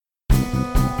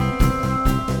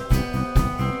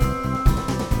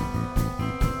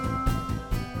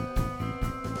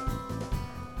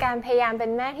การพยายามเป็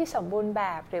นแม่ที่สมบูรณ์แบ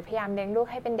บหรือพยายามเลี้ยงลูก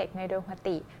ให้เป็นเด็กในโดยปก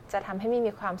ติจะทำให้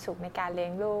มีความสุขในการเลี้ย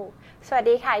งลูกสวัส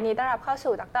ดีค่ะยินดีต้อนรับเข้า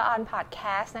สู่ดร.ออนพอดแค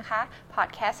สต์นะคะพอด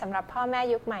แคสต์สำหรับพ่อแม่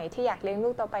ยุคใหม่ที่อยากเลี้ยงลู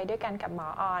กโตไปด้วยกันกับหมอ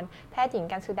ออนแพทย์หญิง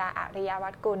กันสุดาอาริยวั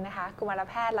ฒน์กุลนะคะกุมาร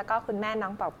แพทย์แล้วก็คุณแม่น้อ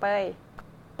งเป่าเป้ย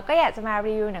ก็อยากจะมา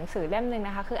รีวิวหนังสือเล่มนึงน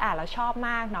ะคะคืออ่านแล้วชอบม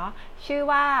ากเนาะชื่อ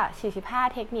ว่า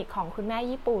45เทคนิคของคุณแม่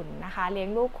ญี่ปุ่นนะคะเลี้ยง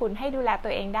ลูกคุณให้ดูแลตั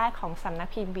วเองได้ของสำนัก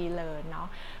พิมพ์บีเลอร์เนาะ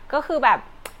ก็คือแบบ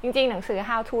จริงๆหนังสือ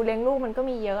How to เลี้ยงลูกมันก็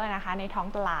มีเยอะนะคะในท้อง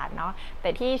ตลาดเนาะแต่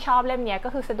ที่ชอบเล่มนี้ก็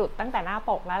คือสะดุดตั้งแต่หน้า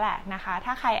ปกแล้วแหละนะคะถ้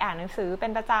าใครอ่านหนังสือเป็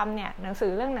นประจำเนี่ยหนังสื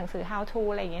อ How to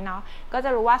อะไรอย่างเงี้ยเนาะก็จะ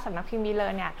รู้ว่าสำนักพิมพ์บีเลอ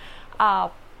ร์เนี่ย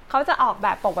เขาจะออกแบ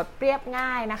บปกแบบเรียบง่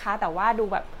ายนะคะแต่ว่าดู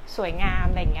แบบสวยงาม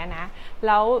อะไรอย่างเงี้ยนะแ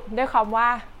ล้วด้วยความว่า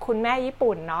คุณแม่ญี่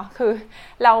ปุ่นเนาะคือ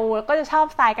เราก็จะชอบ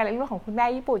สไตล์การเลี้ยงลูกของคุณแม่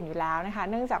ญี่ปุ่นอยู่แล้วนะคะ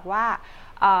เนื่องจากว่า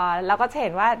เราก็จะเห็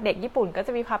นว่าเด็กญี่ปุ่นก็จ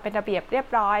ะมีความเป็นระเบียบเรียบ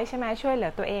ร้อยใช่ไหมช่วยเหลื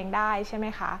อตัวเองได้ใช่ไหม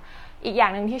คะอีกอย่า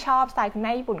งหนึ่งที่ชอบสไตล์คุณแ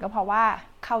ม่ญี่ปุ่นก็เพราะว่า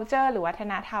culture หรือวัฒ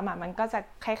นธรรมมันก็จะ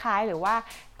คล้ายๆหรือว่า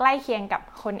ใกล้เคียงกับ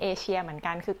คนเอเชียเหมือน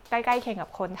กันคือใกล้ๆเคียงกับ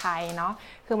คนไทยเนาะ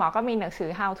คือหมอก็มีหนังสือ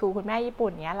How to คุณแม่ญี่ปุ่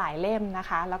นเนี้ยหลายเล่มนะ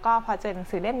คะแล้วก็พอเจอหนัง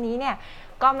สือเล่มนี้เนี่ย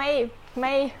ก็ไ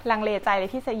ม่ลังเลใจเลย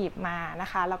ที่จะหยิบมานะ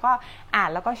คะแล้วก็อ่าน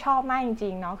แล้วก็ชอบมากจ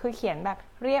ริงๆเนาะคือเขียนแบบ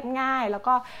เรียบง่ายแล้ว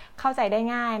ก็เข้าใจได้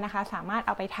ง่ายนะคะสามารถเ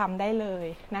อาไปทำได้เลย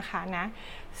นะคะนะ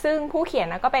ซึ่งผู้เขียน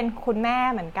นะก็เป็นคุณแม่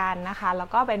เหมือนกันนะคะแล้ว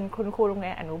ก็เป็นคุณครูโรงเรี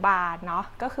ยนอนุบาลเนาะ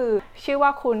ก็คือชื่อว่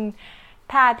าคุณ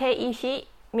ทาเทอิชิ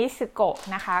มิสึโกะ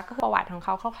นะคะก็คือประวัติของเข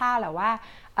าคร่าวๆแหละว่า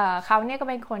เขาเนี่ยก็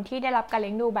เป็นคนที่ได้รับการเ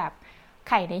ลี้ยงดูแบบ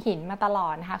ไข่ในหินมาตลอ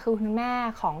ดนะคะคือคุณแม่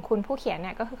ของคุณผู้เขียนเ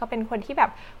นี่ยก็คือเขาเป็นคนที่แบ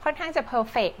บค่อนข้างจะเพอร์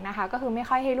เฟกต์นะคะก็คือไม่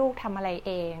ค่อยให้ลูกทำอะไรเ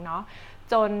องเนาะ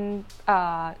จน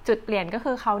จุดเปลี่ยนก็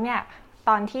คือเขาเนี่ย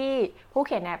ตอนที่ผู้เ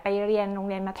ขียนเนี่ยไปเรียนโรง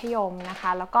เรียนมัธยมนะค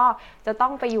ะแล้วก็จะต้อ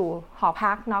งไปอยู่หอ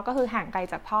พักเนาะก็คือห่างไกล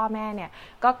จากพ่อแม่เนี่ย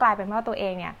ก็กลายเป็นว่าตัวเอ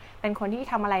งเนี่ยเป็นคนที่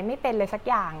ทำอะไรไม่เป็นเลยสัก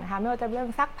อย่างนะคะไม่ว่าจะเรื่อง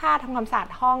ซักผ้าทำความสะอาด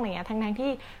ห้องอะไรเงี้ยทั้ง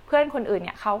ที่เพื่อนคนอื่นเ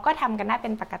นี่ยเขาก็ทำกันได้เป็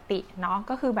นปกติเนาะ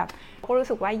ก็คือแบบก็รู้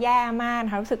สึกว่าแย่มากน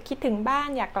ะคะรู้สึกคิดถึงบ้าน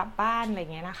อยากกลับบ้านอะไร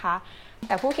เงี้ยนะคะแ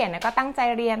ต่ผู้เขียนเนี่ยก็ตั้งใจ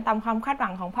เรียนตามความคาดหวั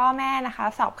งของพ่อแม่นะคะ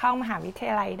สอบเข้ามหาวิท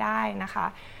ยาลัยได้นะคะ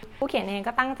ผู้เขียนเอง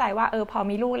ก็ตั้งใจว่าพอ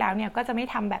มีลูกแล้วเนี่ยก็จะไม่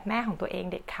ทำแบบแม่ของตัวเอง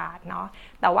เด็ดขาดเนาะ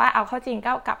แต่ว่าเอาเข้าจริง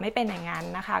ก็กลับไม่เป็นอย่างนั้น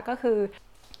นะคะก็คือ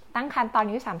ตั้งครรภ์ตอนอ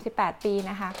ายุ38 ปี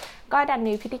นะคะก็ดัน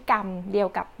มีพฤติกรรมเดียว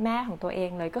กับแม่ของตัวเอง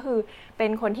เลยก็คือเป็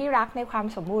นคนที่รักในความ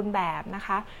สมบูรณ์แบบนะค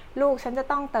ะลูกฉันจะ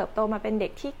ต้องเติบโตมาเป็นเด็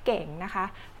กที่เก่งนะคะ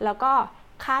แล้วก็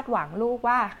คาดหวังลูก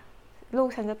ว่าลูก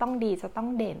ฉันจะต้องดีจะต้อง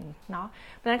เด่นเนาะ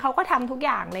เพราะฉะนั้นเขาก็ทำทุกอ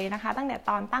ย่างเลยนะคะตั้งแต่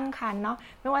ตอนตั้งครรภ์เนาะ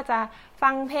ไม่ว่าจะฟั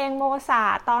งเพลงโมซา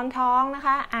ร์ทตอนท้องนะค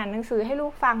ะอ่านหนังสือให้ลู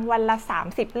กฟังวันละ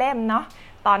30เล่มเนาะ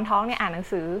ตอนท้องเนี่ยอ่านหนัง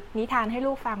สือนิทานให้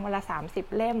ลูกฟังวันละ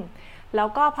30เล่มแล้ว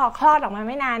ก็พอคลอดออกมาไ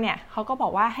ม่นานเนี่ยเขาก็บอ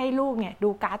กว่าให้ลูกเนี่ยดู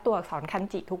การ์ดตัวอักษรคัน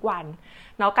จิทุกวัน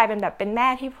เนาะกลายเป็นแบบเป็นแม่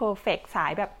ที่เพอร์เฟกต์สา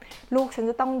ยแบบลูกฉัน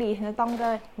จะต้องดีฉันจะต้องเ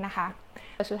ลิศนะคะ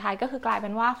แต่สุดท้ายก็คือกลายเป็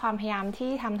นว่าความพยายามที่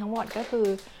ทำทั้งหมดก็คือ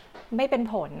ไม่เป็น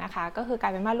ผลนะคะก็คือกลา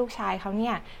ยเป็นว่าลูกชายเขาเ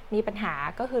นี่ยมีปัญหา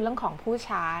ก็คือเรื่องของพูด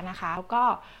ช้านะคะแล้ว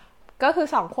ก็คือ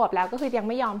2 ขวบแล้วก็คือยัง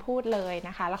ไม่ยอมพูดเลยน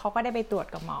ะคะแล้วเขาก็ได้ไปตรวจ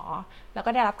กับหมอแล้ว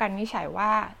ก็ได้รับการวินิจฉัยว่า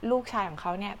ลูกชายของเข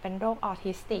าเนี่ยเป็นโรคออ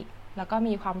ทิสติกแล้วก็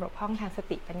มีความบกพร่องทางส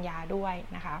ติปัญญาด้วย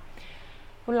นะคะ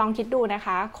คุณลองคิดดูนะค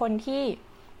ะคนที่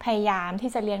พยายาม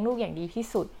ที่จะเลี้ยงลูกอย่างดีที่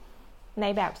สุดใน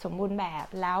แบบสมบูรณ์แบบ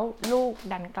แล้วลูก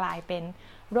ดันกลายเป็น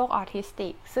โรคออทิสติ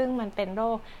กซึ่งมันเป็นโร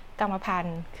คกรรมพัน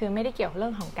ธุ์คือไม่ได้เกี่ยวเรื่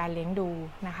องของการเลี้ยงดู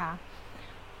นะคะ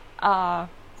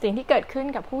สิ่งที่เกิดขึ้น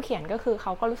กับผู้เขียนก็คือเข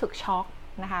าก็รู้สึกช็อก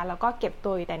นะคะแล้วก็เก็บตั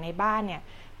วอยู่แต่ในบ้านเนี่ย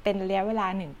เป็นระยะเวลา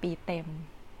1 ปีเต็ม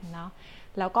เนาะ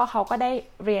แล้วก็เขาก็ได้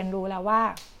เรียนรู้แล้วว่า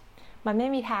มันไม่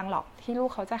มีทางหรอกที่ลูก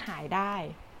เขาจะหายได้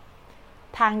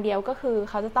ทางเดียวก็คือ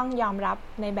เขาจะต้องยอมรับ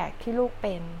ในแบบที่ลูกเ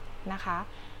ป็นนะคะ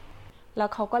แล้ว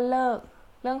เขาก็เลิก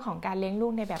เรื่องของการเลี้ยงลู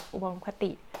กในแบบอุดมค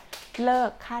ติเลิก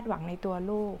คาดหวังในตัว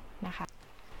ลูกนะคะ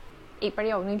อีกประ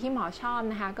โยคนึงที่หมอชอบ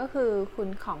นะคะก็คือ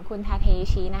คุณทาเท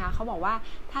ชินะคะเขาบอกว่า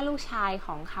ถ้าลูกชายข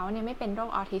องเขาเนี่ยไม่เป็นโรค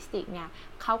ออทิสติกเนี่ย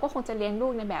เขาก็คงจะเลี้ยงลู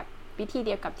กในแบบวิธีเ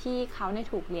ดียวกับที่เขาเนี่ย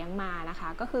ถูกเลี้ยงมานะคะ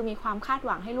ก็คือมีความคาดห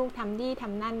วังให้ลูกทำดีท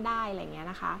ำนั่นได้อะไรเงี้ย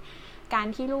นะคะการ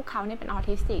ที่ลูกเขาเนี่ยเป็นออ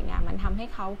ทิสติกเนี่ยมันทำให้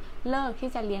เขาเลิกที่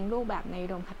จะเลี้ยงลูกแบบในอุ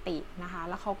ดมคตินะคะ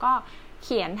แล้วเขาก็เ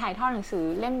ขียนถ่ายทอดหนังสือ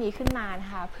เล่มนี้ขึ้นมานะ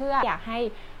คะเพื่ออยากให้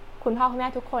คุณพ่อคุณแม่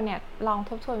ทุกคนเนี่ยลอง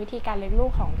ทบทวนวิธีการเลี้ยงลู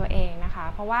กของตัวเองนะคะ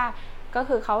เพราะว่าก็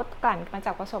คือเขากลั่นมาจ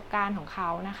ากประสบการณ์ของเขา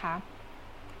นะคะ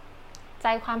ใจ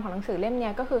ความของหนังสือเล่ม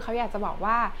นี้ก็คือเขาอยากจะบอก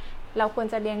ว่าเราควร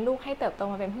จะเลี้ยงลูกให้เติบโต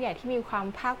มาเป็นผู้ใหญ่ที่มีความ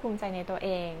ภาคภูมิใจในตัวเอ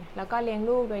งแล้วก็เลี้ยง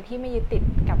ลูกโดยที่ไม่ยึดติด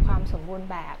กับความสมบูรณ์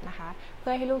แบบนะคะเ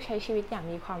พื่อให้ลูกใช้ชีวิตอย่าง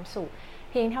มีความสุข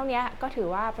เพียงเท่านี้ก็ถือ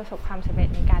ว่าประสบความสำเร็จ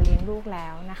ในการเลี้ยงลูกแล้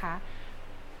วนะคะ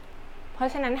เพรา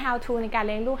ะฉะนั้น how to ในการเ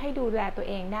ลี้ยงลูกให้ดูแลตัว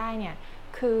เองได้เนี่ย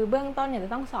คือเบื้องต้นเนี่ยจ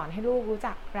ะต้องสอนให้ลูกรู้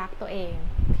จักรักตัวเอง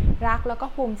รักแล้วก็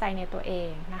ภูมิใจในตัวเอ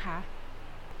งนะคะ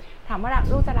ถามว่า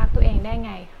ลูกจะรักตัวเองได้ไ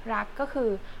งรักก็คือ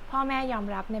พ่อแม่ยอม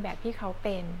รับในแบบที่เขาเ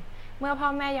ป็นเมื่อพ่อ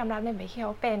แม่ยอมรับในแบบที่เข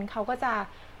าเป็นเขาก็จะ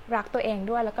รักตัวเอง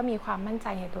ด้วยแล้วก็มีความมั่นใจ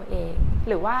ในตัวเอง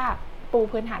หรือว่าปู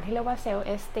พื้นฐานที่เรียกว่า self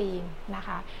esteem นะค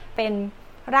ะเป็น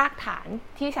รากฐาน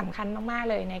ที่สำคัญมากๆ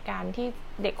เลยในการที่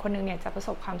เด็กคนนึงเนี่ยจะประส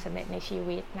บความสำเร็จในชี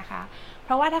วิตนะคะเพ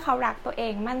ราะว่าถ้าเขารักตัวเอ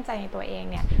งมั่นใจในตัวเอง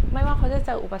เนี่ยไม่ว่าเขาจะเจ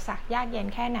ออุปสรรคยากเย็น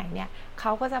แค่ไหนเนี่ยเข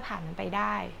าก็จะผ่านมันไปไ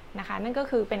ด้นะคะนั่นก็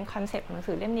คือเป็นคอนเซ็ปต์ของหนัง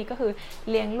สือเล่มนี้ก็คือ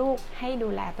เลี้ยงลูกให้ดู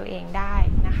แลตัวเองได้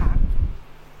นะคะ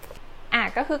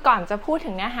ก็คือก่อนจะพูดถึ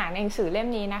งเนื้อหาในหนังสือเล่ม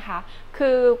นี้นะคะคื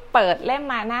อเปิดเล่ม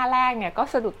มาหน้าแรกเนี่ยก็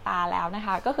สะดุดตาแล้วนะค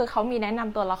ะก็คือเขามีแนะน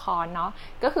ำตัวละครเนาะ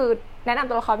ก็คือแนะนำ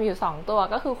ตัวละครมีอยู่2ตัว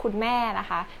ก็คือคุณแม่นะ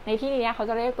คะในที่นี้เขา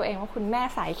จะเรียกตัวเองว่าคุณแม่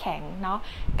สายแข็งเนาะ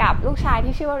กับลูกชาย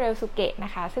ที่ชื่อว่าเรลสุเกะน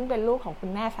ะคะซึ่งเป็นลูกของคุ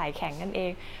ณแม่สายแข็งนั่นเอ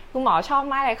งคุณหมอชอบ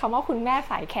มากเลยคำว่าคุณแม่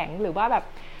สายแข็งหรือว่าแบบ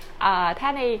ถ้า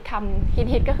ในคำ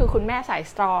ฮิตๆก็คือคุณแม่สาย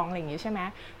สตรองอะไรอย่างงี้ใช่ไหม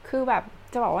คือแบบ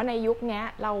จะบอกว่าในยุคนี้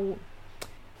เรา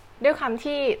ด้วยความ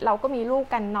ที่เราก็มีลูก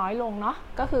กันน้อยลงเนาะ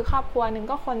ก็คือครอบครัวนึง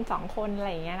ก็คน2คนอะไร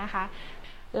อย่างเงี้ยนะคะ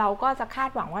เราก็จะคาด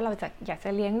หวังว่าเราจะอยากจะ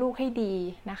เลี้ยงลูกให้ดี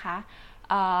นะคะ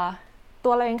ตั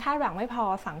วเราเองคาดหวังไม่พอ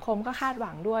สังคมก็คาดห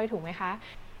วังด้วยถูกไหมคะ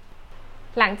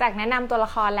หลังจากแนะนำตัวละ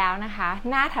ครแล้วนะคะ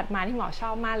หน้าถัดมาที่หมอชอ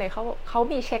บมากเลยเขา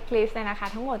มีเช็คลิสต์เลยนะคะ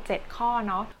ทั้งหมด7ข้อ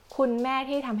เนาะคุณแม่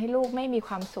ที่ทำให้ลูกไม่มีค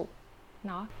วามสุข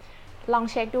เนาะลอง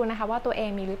เช็คดูนะคะว่าตัวเอง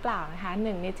มีหรือเปล่านะคะ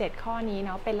1ใน7ข้อนี้เ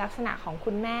นาะเป็นลักษณะของ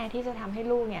คุณแม่ที่จะทำให้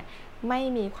ลูกเนี่ยไม่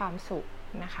มีความสุข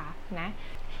นะคะนะ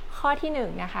ข้อที่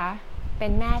1นะคะเป็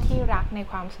นแม่ที่รักใน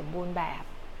ความสมบูรณ์แบบ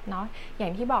เนาะอย่า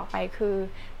งที่บอกไปคือ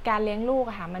การเลี้ยงลูก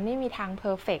อะค่ะมันไม่มีทางเพ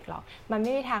อร์เฟกต์หรอกมันไ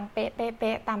ม่มีทางเ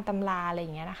ป๊ะตามตำราอะไรอย่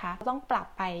างเงี้ยนะคะต้องปรับ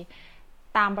ไป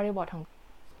ตามบริบทของ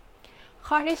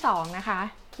ข้อที่2นะคะ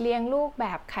เลี้ยงลูกแบ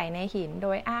บไข่ในหินโด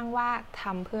ยอ้างว่าท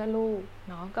ำเพื่อลูก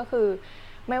เนาะก็คือ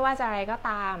ไม่ว่าจะอะไรก็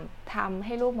ตามทำใ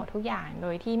ห้ลูกหมดทุกอย่างโด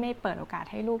ยที่ไม่เปิดโอกาส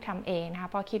ให้ลูกทำเองนะคะ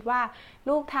พอคิดว่า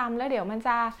ลูกทำแล้วเดี๋ยวมันจ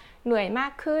ะเหนื่อยมา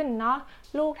กขึ้นเนาะ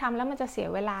ลูกทำแล้วมันจะเสีย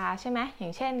เวลาใช่ไหมอย่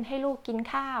างเช่นให้ลูกกิน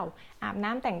ข้าวอาบ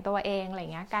น้ำแต่งตัวเองอะไร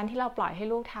เงี้ยการที่เราปล่อยให้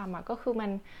ลูกทำก็คือมั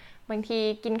นบางที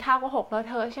กินข้าวก็หกเลอะ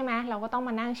เทอะใช่ไหมเราก็ต้องม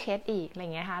านั่งเช็ดอีกอะไร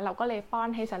เงี้ยค่ะเราก็เลยป้อน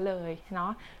ให้ซะเลยเนา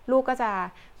ะลูกก็จะ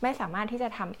ไม่สามารถที่จะ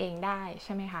ทำเองได้ใ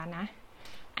ช่ไหมคะนะ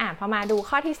พอมาดู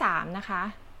ข้อที่3นะคะ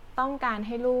ต้องการใ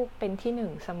ห้ลูกเป็นที่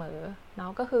1เสมอเนา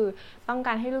ะก็คือต้องก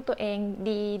ารให้ลูกตัวเอง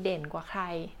ดีเด่นกว่าใคร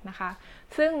นะคะ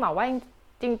ซึ่งหมอว่า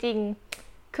จริง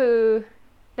ๆคือ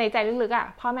ในใจลึก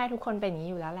ๆพ่อแม่ทุกคนเป็นอย่างนี้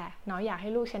อยู่แล้วแหละเนาะอยากให้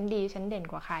ลูกฉันดีฉันเด่น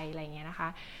กว่าใครอะไรเงี้ยนะคะ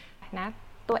นะ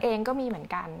ตัวเองก็มีเหมือน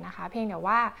กันนะคะเพียงแต่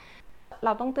ว่าเร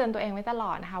าต้องเตือนตัวเองไว้ตล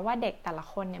อดนะคะว่าเด็กแต่ละ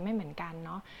คนเนี่ยไม่เหมือนกันเ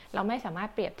นาะเราไม่สามารถ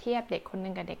เปรียบเทียบเด็กคนนึ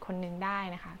งกับเด็กคนนึงได้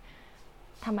นะคะ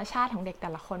ธรรมชาติของเด็กแต่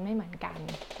ละคนไม่เหมือนกัน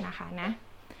นะคะนะ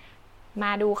ม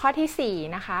าดูข้อที่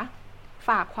4นะคะฝ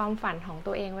ากความฝันของ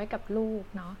ตัวเองไว้กับลูก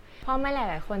เนาะพ่อแม่ห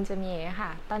ลายๆคนจะมีค่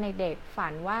ะตอนเด็กๆฝั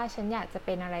นว่าฉันอยากจะเ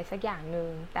ป็นอะไรสักอย่างนึง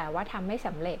แต่ว่าทำไม่ส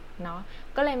ำเร็จเนาะ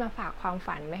ก็เลยมาฝากความ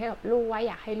ฝันไว้ให้กับลูกว่า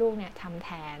อยากให้ลูกเนี่ยทำแท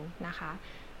นนะคะ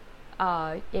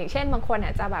อย่างเช่นบางคน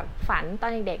จะแบบฝันตอ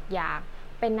นเด็กๆอยาก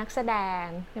เป็นนักแสดง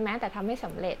ใช่ไหมแต่ทำไม่ส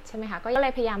ำเร็จใช่ไหมคะก็เล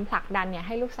ยพยายามผลักดันเนี่ยใ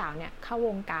ห้ลูกสาวเนี่ยเข้าว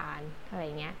งการอะไร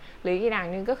เงี้ยหรืออีกอย่าง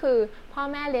หนึ่งก็คือพ่อ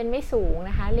แม่เรียนไม่สูง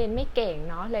นะคะเรียนไม่เก่ง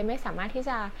เนาะเลยไม่สามารถที่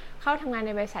จะเข้าทำงานใ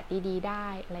นบริษัทดีๆได้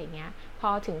อะไรเงี้ยพอ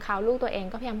ถึงคราวลูกตัวเอง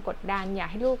ก็พยายามกดดันอยาก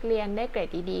ให้ลูกเรียนได้เกรด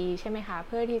ดีๆใช่ไหมคะเ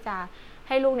พื่อที่จะใ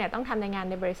ห้ลูกเนี่ยต้องทำในงาน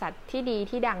ในบริษัทที่ดี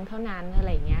ที่ดังเท่านั้นอะไร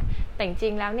เงี้ยแต่จริ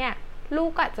งๆแล้วเนี่ยลูก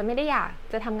ก็อาจจะไม่ได้อยาก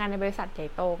จะทำงานในบริษัทใหญ่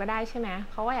โตก็ได้ใช่ไหม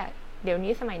เขาก็อยากเดี๋ยว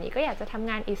นี้สมัยนี้ก็อยากจะทำ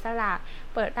งานอิสระ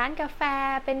เปิดร้านกาแฟ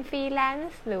เป็นฟรีแลน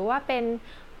ซ์หรือว่าเป็น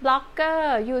บล็อกเกอ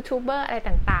ร์ยูทูบเบอร์อะไร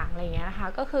ต่างๆอะไรอย่างเงี้ยนะคะ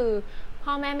ก็คือพ่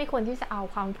อแม่ไม่ควรที่จะเอา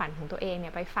ความฝันของตัวเองเนี่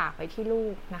ยไปฝากไว้ที่ลู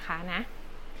กนะคะนะ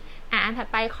อันถัด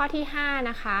ไปข้อที่5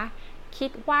นะคะคิ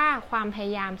ดว่าความพย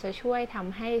ายามจะช่วยท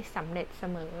ำให้สำเร็จเส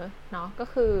มอเนาะก็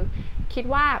คือคิด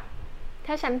ว่า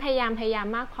ถ้าฉันพยายาม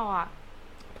มากพอ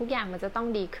ทุกอย่างมันจะต้อง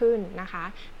ดีขึ้นนะคะ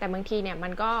แต่บางทีเนี่ยมั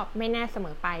นก็ไม่แน่เสม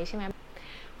อไปใช่ไหม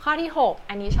ข้อที่6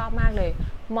อันนี้ชอบมากเลย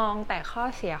มองแต่ข้อ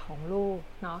เสียของลูก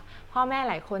เนาะพ่อแม่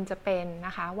หลายคนจะเป็นน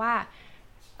ะคะว่า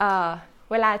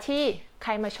เวลาที่ใค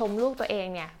รมาชมลูกตัวเอง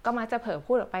เนี่ยก็มักจะเผลอ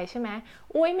พูดออกไปใช่ไหม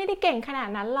อุ๊ยไม่ได้เก่งขนาด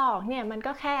นั้นหรอกเนี่ยมัน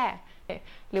ก็แค่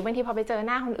หรือบางทีพอไปเจอห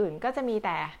น้าคนอื่นก็จะมีแ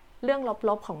ต่เรื่อง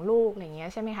ลบๆของลูกอะไรอย่างเงี้ย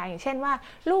ใช่ไหมคะอย่างเช่นว่า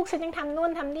ลูกฉันยังทำนู่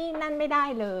นทำนี่นั่นไม่ได้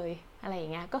เลยอะไรอย่า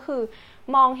งเงี้ยก็คือ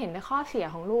มองเห็นแต่ข้อเสีย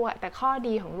ของลูกแต่ข้อ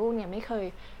ดีของลูกเนี่ยไม่เคย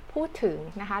พูดถึง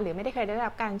นะคะหรือไม่ได้เคยได้รั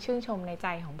บการชื่นชมในใจ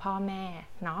ของพ่อแม่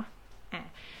เนาะ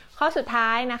ข้อสุดท้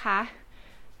ายนะคะ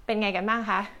เป็นไงกันบ้าง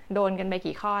คะโดนกันไป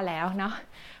กี่ข้อแล้วเนาะ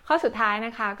ข้อสุดท้ายน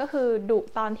ะคะก็คือดุ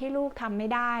ตอนที่ลูกทำไม่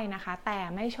ได้นะคะแต่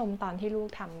ไม่ชมตอนที่ลูก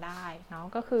ทำได้เนาะ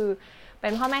ก็คือเป็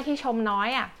นพ่อแม่ที่ชมน้อย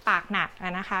ปากหนัก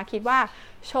นะคะคิดว่า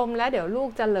ชมแล้วเดี๋ยวลูก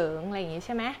จะเหลิงอะไรอย่างงี้ใ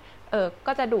ช่ไหม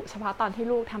ก็จะดุเฉพาะตอนที่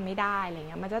ลูกทำไม่ได้อะไร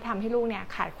เงี้ยมันจะทำให้ลูกเนี่ย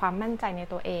ขาดความมั่นใจใน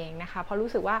ตัวเองนะคะเพราะรู้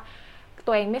สึกว่า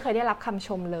ตัวเองไม่เคยได้รับคำช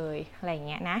มเลยอะไรเ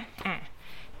งี้ยนะ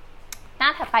หน้า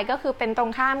ถัดไปก็คือเป็นตร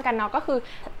งข้ามกันเนาะก็คือ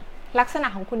ลักษณะ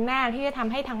ของคุณแม่ที่จะท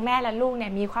ำให้ทั้งแม่และลูกเนี่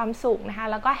ยมีความสุขนะคะ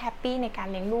แล้วก็แฮปปี้ในการ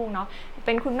เลี้ยงลูกเนาะเ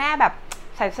ป็นคุณแม่แบบ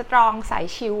สายสตรองสาย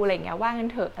ชิลอะไรเงี้ยว่างั้น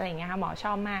เถอะอะไรเงี้ยค่ะหมอช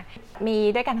อบมากมี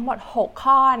ด้วยกันทั้งหมด6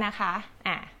ข้อนะคะ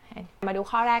มาดู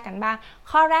ข้อแรกกันบ้าง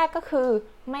ข้อแรกก็คือ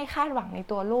ไม่คาดหวังใน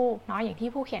ตัวลูกเนาะอย่างที่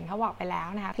ผู้เขียนเขาบอกไปแล้ว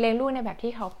นะคะเลี้ยงลูกในแบบ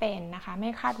ที่เขาเป็นนะคะไม่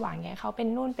คาดหวังให้เขาเป็น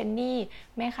นู่นเป็นนี่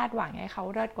ไม่คาดหวังให้เขา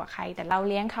เลิศกว่าใครแต่เรา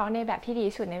เลี้ยงเขาในแบบที่ดี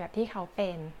สุดในแบบที่เขาเป็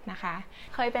นนะคะ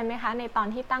เคยเป็นไหมคะในตอน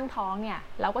ที่ตั้งท้องเนี่ย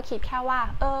เราก็คิดแค่ว่า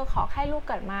ขอแค่ลูก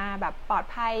เกิดมาแบบปลอด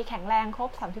ภัยแข็งแรงครบ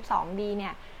32ดีเนี่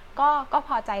ยก็พ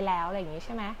อใจแล้วอะไรอย่างนี้ใ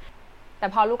ช่ไหมแต่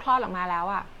พอลูกคลอดออกมาแล้ว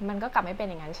มันก็กลับไม่เป็น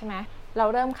อย่างนั้นใช่ไหมเรา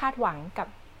เริ่มคาดหวังกับ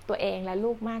ตัวเองและ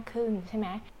ลูกมากขึ้นใช่ไหม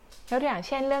ยกตัวอย่างเ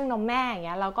ช่นเรื่องนมแม่อย่างเ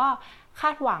งี้ยเราก็คา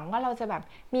ดหวังว่าเราจะแบบ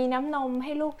มีน้ำนมใ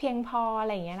ห้ลูกเพียงพออะไ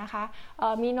รอย่างเงี้ยนะคะ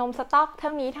มีนมสต๊อกเท่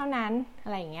านี้เท่านั้นอะ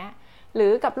ไรอย่างเงี้ยหรื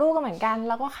อกับลูกก็เหมือนกัน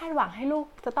เราก็คาดหวังให้ลูก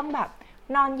จะต้องแบบ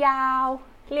นอนยาว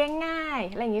เลี้ยงง่าย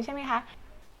อะไรอย่างงี้ใช่ไหมคะ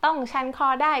ต้องชันคอ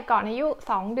ได้ก่อนอายุ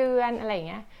2เดือนอะไรอย่าง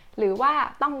เงี้ยหรือว่า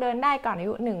ต้องเดินได้ก่อนอา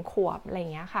ยุ1 ขวบอะไรอย่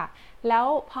างเงี้ยค่ะแล้ว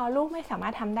พอลูกไม่สามา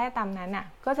รถทำได้ตามนั้น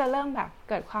ก็จะเริ่มแบบ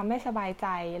เกิดความไม่สบายใจ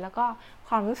แล้วก็ค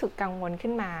วามรู้สึกกังวล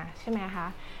ขึ้นมาใช่ไหมคะ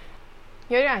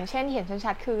ยกตัวอย่างเช่นเห็น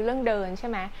ชัดๆคือเรื่องเดินใช่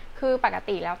ไหมคือปก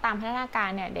ติแล้วตามพัฒนาการ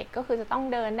เนี่ยเด็กก็คือจะต้อง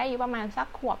เดินได้อยู่ประมาณสัก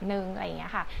ขวบนึงอะไรอย่างเงี้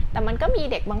ยค่ะแต่มันก็มี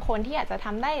เด็กบางคนที่อาจจะท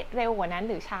ำได้เร็วกว่านั้น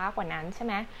หรือช้ากว่านั้นใช่ไ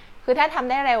หมคือถ้าทำ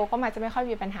ได้เร็วก็มันจะไม่ค่อย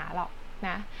มีปัญหาหรอกน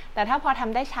ะแต่ถ้าพอท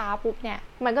ำได้ช้าปุ๊บเนี่ย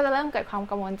มันก็จะเริ่มเกิดความ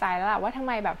กังวลใจแล้วล่ะว่าทำไ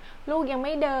มแบบลูกยังไ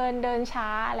ม่เดินช้า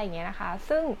อะไรอย่างเงี้ยนะคะ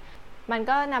ซึ่งมัน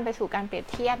ก็นำไปสู่การเปรียบ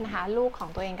เทียบนะคะลูกของ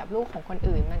ตัวเองกับลูกของคน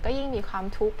อื่นมันก็ยิ่งมีความ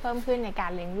ทุกข์เพิ่มขึ้นในกา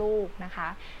รเลี้ยงลูกนะคะ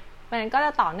มันก็จ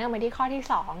ะต่อเนื่องไปที่ข้อที่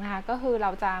2นะคะก็คือเร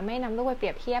าจะไม่นำลูกไปเปรี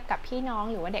ยบเทียบกับพี่น้อง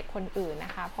หรือว่าเด็กคนอื่นน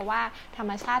ะคะเพราะว่าธรร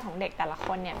มชาติของเด็กแต่ละค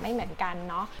นเนี่ยไม่เหมือนกัน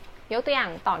เนาะยกตัวอย่า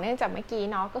งต่อเนื่องจากเมื่อกี้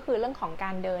เนาะก็คือเรื่องของก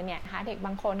ารเดินเนี่ยนะคะเด็กบ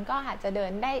างคนก็อาจจะเดิ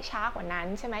นได้ช้ากว่านั้น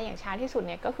ใช่ไหมอย่างช้าที่สุดเ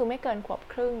นี่ยก็คือไม่เกินขวบ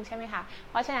ครึ่งใช่ไหมคะ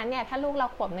เพราะฉะนั้นเนี่ยถ้าลูกเรา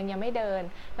ขวบนึงยังไม่เดิน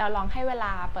เราลองให้เวล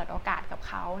าเปิดโอกาสกับ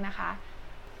เขานะคะ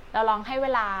เราลองให้เว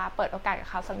ลาเปิดโอกาสกับ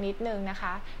เขาสักนิดนึงนะค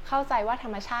ะเข้าใจว่าธร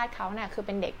รมชาติเขาเนี่ยคือเ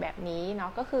ป็นเด็กแบบนี้เนา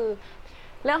ะก็คือ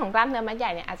เรื่องของกล้ามเนื้อมัดให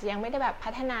ญ่เนี่ยอาจจะยังไม่ได้แบบพั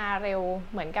ฒนาเร็ว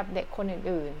เหมือนกับเด็กคน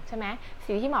อื่นๆใช่ไหม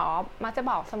สิ่งที่หมอมักจะ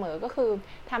บอกเสมอก็คือ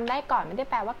ทำได้ก่อนไม่ได้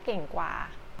แปลว่าเก่งกว่า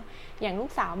อย่างลู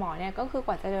กสาวหมอเนี่ยก็คือก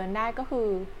ว่าจะเดินได้ก็คือ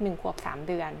1 ขวบ 3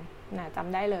 เดือนนะจ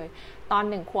ำได้เลยตอน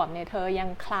1 ขวบเนี่ยเธอยัง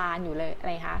คลานอยู่เลยอะไ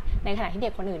รคะในขณะที่เด็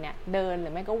กคนอื่นเนี่ยเดินหรื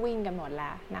อไม่ก็วิ่งกันหมดแ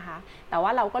ล้วนะคะแต่ว่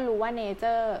าเราก็รู้ว่าเนเจ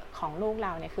อร์ของลูกเร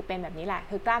าเนี่ยคือเป็นแบบนี้แหละ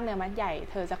คือกล้ามเนื้อมัดใหญ่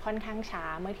เธอจะค่อนข้างช้า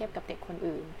เมื่อเทียบกับเด็กคน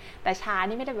อื่นแต่ช้า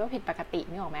นี่ไม่ได้แปลว่าผิดปกติ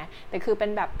นึกออกไหมแต่คือเป็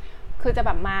นแบบคือจะแ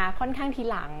บบมาค่อนข้างที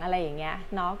หลังอะไรอย่างเงี้ย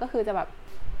เนาะก็คือจะแบบ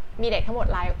มีเด็กทั้งหมด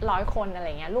100 คนอะไร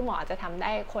เงี้ยลูกหมออาจจะทำไ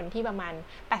ด้คนที่ประมาณ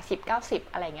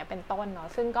80-90อะไรเงี้ยเป็นต้นเนาะ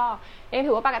ซึ่งก็ยัง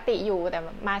ถือว่าปกติอยู่แต่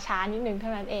มาช้านิดนึงเท่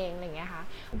านั้นเองอะไรเงี้ยค่ะ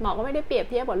หมอก็ไม่ได้เปรียบ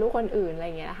เทียบกับลูกคนอื่นอะไร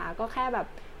เงี้ยนะคะก็แค่แบบ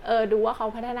ดูว่าเขา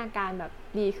พัฒนาการแบบ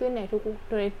ดีขึ้นใน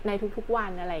ทุกวั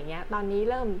นอะไรเงี้ยตอนนี้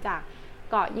เริ่มจาก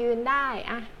เกาะยืนได้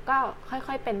ก็ค่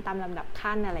อยๆเป็นตามลำดับ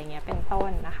ขั้นอะไรเงี้ยเป็นต้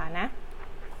นนะคะนะ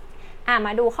ม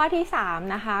าดูข้อที่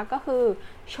3นะคะก็คือ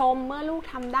ชมเมื่อลูก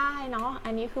ทำได้เนาะอั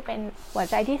นนี้คือเป็นหัว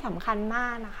ใจที่สำคัญมา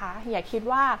กนะคะอย่าคิด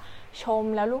ว่าชม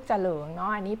แล้วลูกจะเหลิงเนา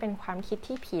ะอันนี้เป็นความคิด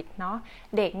ที่ผิดเนาะ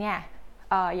เด็กเนี่ย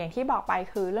อย่างที่บอกไป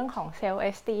คือเรื่องของเซลฟ์เอ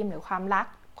สตีมหรือความรัก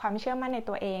ความเชื่อมั่นใน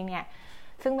ตัวเองเนี่ย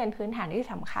ซึ่งเป็นพื้นฐานที่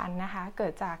สำคัญนะคะเกิ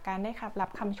ดจากการได้รับ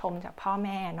คำชมจากพ่อแ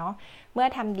ม่เนาะเมื่อ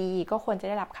ทำดีก็ควรจะ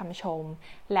ได้รับคำชม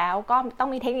แล้วก็ต้อง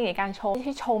มีเทคนิคในการชม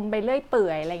ที่ชมไปเรื่อยเปื่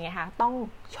อยอะไรเงี้ยค่ะต้อง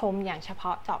ชมอย่างเฉพ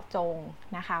าะเจาะจง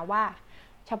นะคะว่า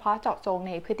เฉพาะเจาะจงใ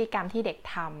นพฤติกรรมที่เด็ก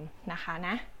ทำนะคะน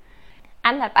ะอั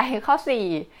นถัดไปข้อ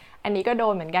4อันนี้ก็โด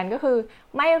นเหมือนกันก็คือ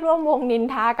ไม่ร่วมวงนิน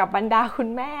ทากับบรรดาคุณ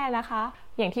แม่นะคะ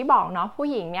อย่างที่บอกเนาะผู้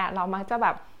หญิงเนี่ยเรามักจะแบ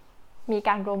บมีก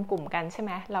ารรวมกลุ่มกันใช่ไห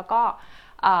มแล้วก็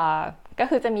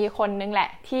คือจะมีคนนึงแหละ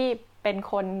ที่เป็น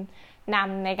คนน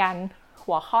ำในการ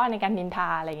หัวข้อในการนินทา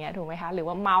อะไรเงี้ยถูกไหมคะหรือ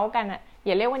ว่าเมาส์กันอ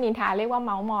ย่าเรียกว่านินทาเรียกว่าเ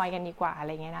มาส์มอยกันดีกว่าอะไร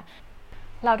เงี้ยนะ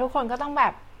เราทุกคนก็ต้องแบ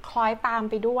บคล้อยตาม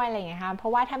ไปด้วยอะไรเงี้ยค่ะเพรา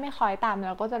ะว่าถ้าไม่คล้อยตามเ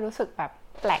ราก็จะรู้สึกแบบ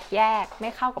แปลกแยกไม่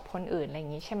เข้ากับคนอื่นอะไรอย่า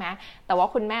งงี้ใช่ไหมแต่ว่า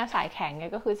คุณแม่สายแข็งเนี่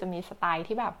ยก็คือจะมีสไตล์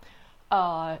ที่แบบ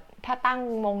ถ้าตั้ง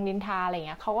มงนินทาอะไรเ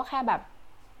งี้ยเขาก็แค่แบบ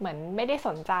เหมือนไม่ได้ส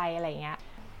นใจอะไรเงี้ย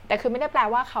แต่คือไม่ได้แปล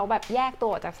ว่าเขาแบบแยกตั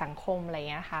วจากสังคมอะไร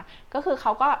เงี้ยนะคะก็คือเข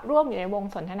าก็ร่วมอยู่ในวง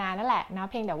สนทนานั่นแหละนะ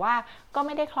เพียงแต่ว่าก็ไ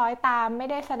ม่ได้คล้อยตามไม่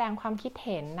ได้แสดงความคิดเ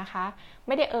ห็นนะคะไ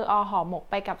ม่ได้ห่อหมก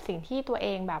ไปกับสิ่งที่ตัวเอ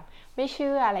งแบบไม่เ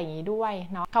ชื่ออะไรอย่างนี้ด้วย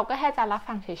เนาะเขาก็แค่จะรับ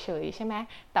ฟังเฉยๆใช่ไหม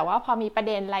แต่ว่าพอมีประเ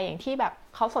ด็นอะไรอย่างที่แบบ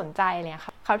เขาสนใจเนี่ย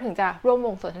เขาถึงจะร่วมว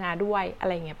งสนทนาด้วยอะไ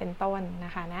รเงี้ยเป็นต้นน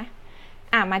ะคะนะ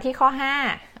มาที่ข้อ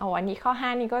5อันนี้ข้อ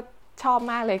5นี่ก็ชอบ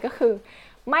มากเลยก็คือ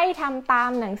ไม่ทำตาม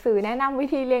หนังสือแนะนำวิ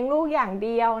ธีเลี้ยงลูกอย่างเ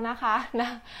ดียวนะคะนะ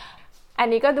อัน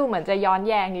นี้ก็ดูเหมือนจะย้อน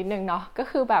แย้งนิดนึงเนาะก็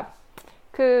คือแบบ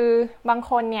คือบาง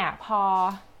คนเนี่ย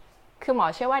คือหมอ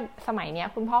เชื่อว่าสมัยนี้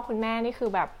คุณพ่อคุณแม่นี่คือ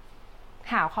แบบ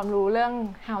หาความรู้เรื่อง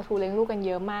how to เลี้ยงลูกกันเ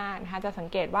ยอะมากนะคะจะสัง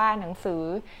เกตว่าหนังสือ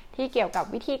ที่เกี่ยวกับ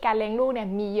วิธีการเลี้ยงลูกเนี่ย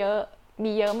มีเ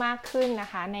ยอะมากขึ้นนะ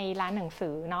คะในร้านหนังสื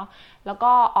อเนาะแล้ว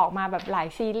ก็ออกมาแบบหลาย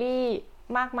ซีรีส์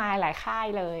มากมายหลายค่าย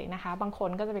เลยนะคะบางคน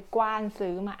ก็จะไปกว้าน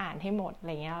ซื้อมาอ่านให้หมดอะไ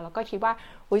รเงี้ยแล้วก็คิดว่า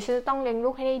ฉันจะต้องเลี้ยงลู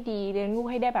กให้ได้ดีเลี้ยงลูก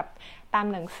ให้ได้แบบตาม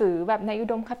หนังสือแบบในอุ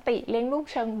ดมคติเลี้ยงลูก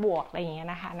เชิงบวกอะไรเงี้ย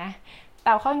นะคะนะแ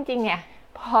ต่ข้อจริงๆเนี่ย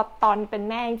พอตอนเป็น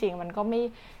แม่จริงๆมัน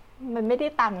ไม่ได้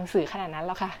ตามหนังสือขนาดนั้นห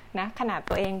รอกค่ะนะขนาด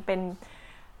ตัวเองเป็น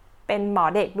หมอ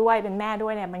เด็กด้วยเป็นแม่ด้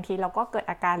วยเนี่ยบางทีเราก็เกิด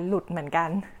อาการหลุดเหมือนกัน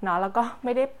เนาะแล้วก็ไ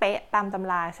ม่ได้เป๊ะตามต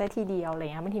ำราซะทีเดียวอะไรเ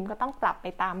งี้ยบางทีก็ต้องปรับไป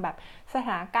ตามแบบสถ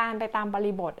านการณ์ไปตามบ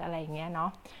ริบทอะไรอย่างเงี้ยเนาะ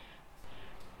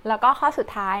แล้วก็ข้อสุด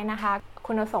ท้ายนะคะ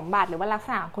คุณสมบัติหรือว่าลักษ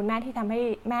ณะของคุณแม่ที่ทำให้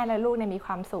แม่และลูกเนี่ยมีค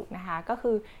วามสุขนะคะก็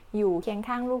คืออยู่เคียง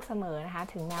ข้างลูกเสมอนะคะ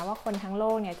ถึงแม้ว่าคนทั้งโล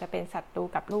กเนี่ยจะเป็นศัตรู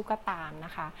กับลูกก็ตามน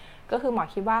ะคะก็คือหมอ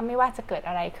คิดว่าไม่ว่าจะเกิด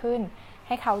อะไรขึ้นใ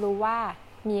ห้เขารู้ว่า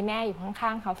มีแม่อยู่ข้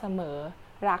างๆเขาเสมอ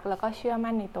รักแล้วก็เชื่อ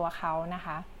มั่นในตัวเขานะค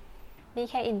ะนี่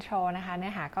แค่อินโทรนะคะเนื้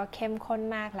อหาก็เข้มข้น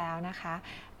มากแล้วนะคะ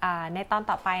ในตอน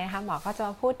ต่อไปนะคะหมอก็จะม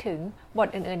าพูดถึงบท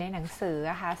อื่นๆในหนังสือ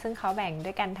นะคะซึ่งเขาแบ่งด้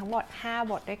วยกันทั้งหมด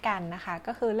5บทด้วยกันนะคะ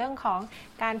ก็คือเรื่องของ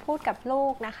การพูดกับลู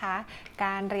กนะคะก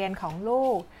ารเรียนของลู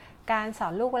กการสอ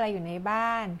นลูกเวลาอยู่ในบ้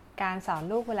านการสอน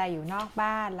ลูกเวลาอยู่นอก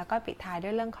บ้านแล้วก็ปิดท้ายด้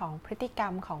วยเรื่องของพฤติกร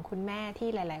รมของคุณแม่ที่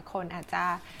หลายๆคนอาจจะ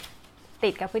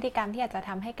ติดกับพฤติกรรมที่อาจจะท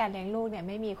ำให้การเลี้ยงลูกเนี่ย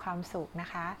ไม่มีความสุขนะ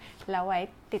คะแล้วไว้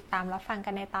ติดตามรับฟังกั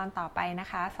นในตอนต่อไปนะ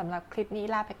คะสำหรับคลิปนี้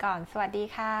ลาไปก่อนสวัสดี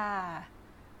ค่ะ